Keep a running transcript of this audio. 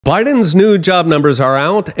Biden's new job numbers are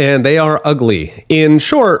out, and they are ugly. In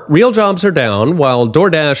short, real jobs are down, while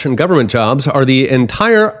DoorDash and government jobs are the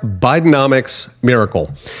entire Bidenomics miracle.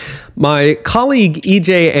 My colleague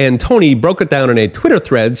EJ and Tony broke it down in a Twitter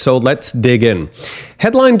thread, so let's dig in.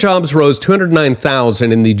 Headline jobs rose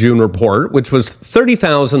 209,000 in the June report, which was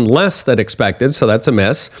 30,000 less than expected, so that's a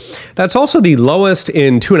miss. That's also the lowest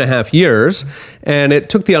in 2.5 years, and it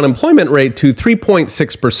took the unemployment rate to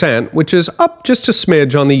 3.6%, which is up just a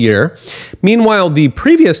smidge on the year. Meanwhile, the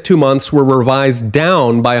previous 2 months were revised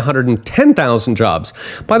down by 110,000 jobs.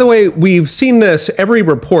 By the way, we've seen this every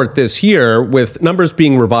report this year with numbers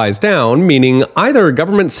being revised down, meaning either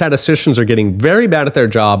government statisticians are getting very bad at their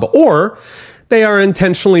job or they are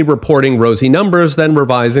intentionally reporting rosy numbers, then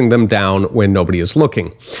revising them down when nobody is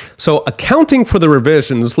looking. So accounting for the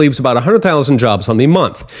revisions leaves about 100,000 jobs on the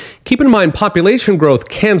month. Keep in mind, population growth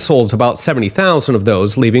cancels about 70,000 of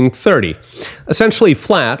those, leaving 30. Essentially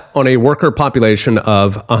flat on a worker population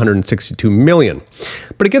of 162 million.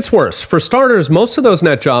 But it gets worse. For starters, most of those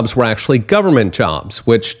net jobs were actually government jobs,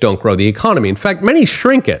 which don't grow the economy. In fact, many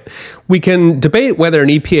shrink it. We can debate whether an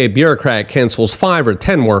EPA bureaucrat cancels 5 or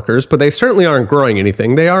 10 workers, but they certainly aren't growing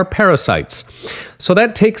anything. They are parasites. So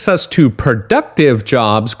that takes us to productive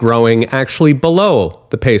jobs growing actually below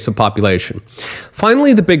the pace of population.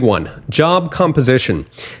 Finally, the big one, job composition.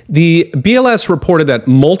 The BLS reported that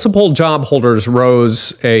multiple job holders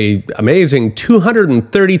rose an amazing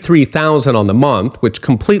 233,000 on the month, which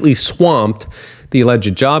completely swamped the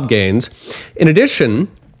alleged job gains. In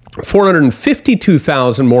addition,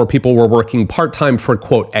 452,000 more people were working part-time for,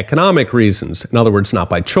 quote, economic reasons, in other words, not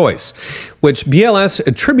by choice, which BLS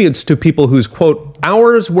attributes to people whose, quote,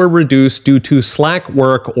 hours were reduced due to slack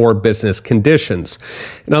work or business conditions.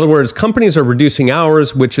 In other words, companies are reducing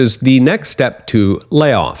hours, which is the next step to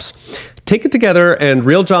layoffs. Take it together, and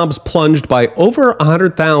real jobs plunged by over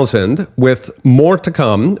 100,000, with more to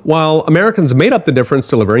come, while Americans made up the difference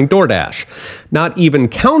delivering DoorDash, not even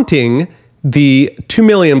counting the 2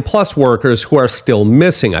 million plus workers who are still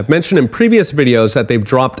missing. I've mentioned in previous videos that they've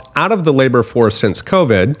dropped out of the labor force since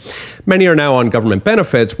COVID. Many are now on government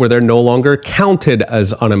benefits where they're no longer counted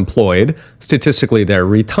as unemployed. Statistically, they're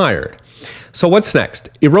retired. So what's next?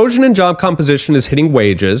 Erosion in job composition is hitting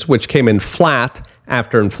wages, which came in flat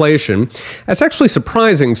after inflation. That's actually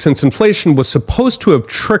surprising since inflation was supposed to have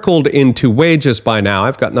trickled into wages by now.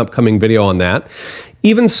 I've got an upcoming video on that.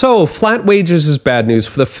 Even so, flat wages is bad news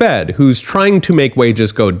for the Fed, who's trying to make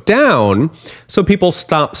wages go down so people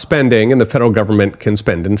stop spending and the federal government can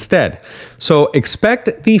spend instead. So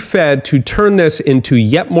expect the Fed to turn this into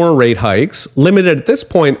yet more rate hikes, limited at this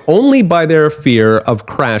point only by their fear of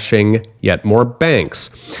crashing yet more banks.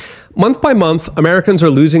 Month by month, Americans are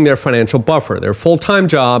losing their financial buffer, their full-time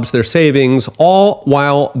jobs, their savings, all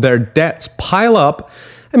while their debts pile up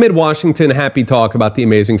amid Washington happy talk about the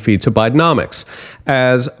amazing feats of Bidenomics.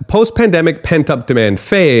 As post-pandemic pent-up demand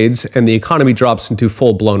fades and the economy drops into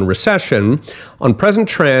full-blown recession, on present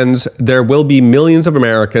trends, there will be millions of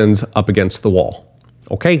Americans up against the wall.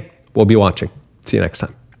 Okay, we'll be watching. See you next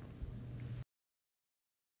time.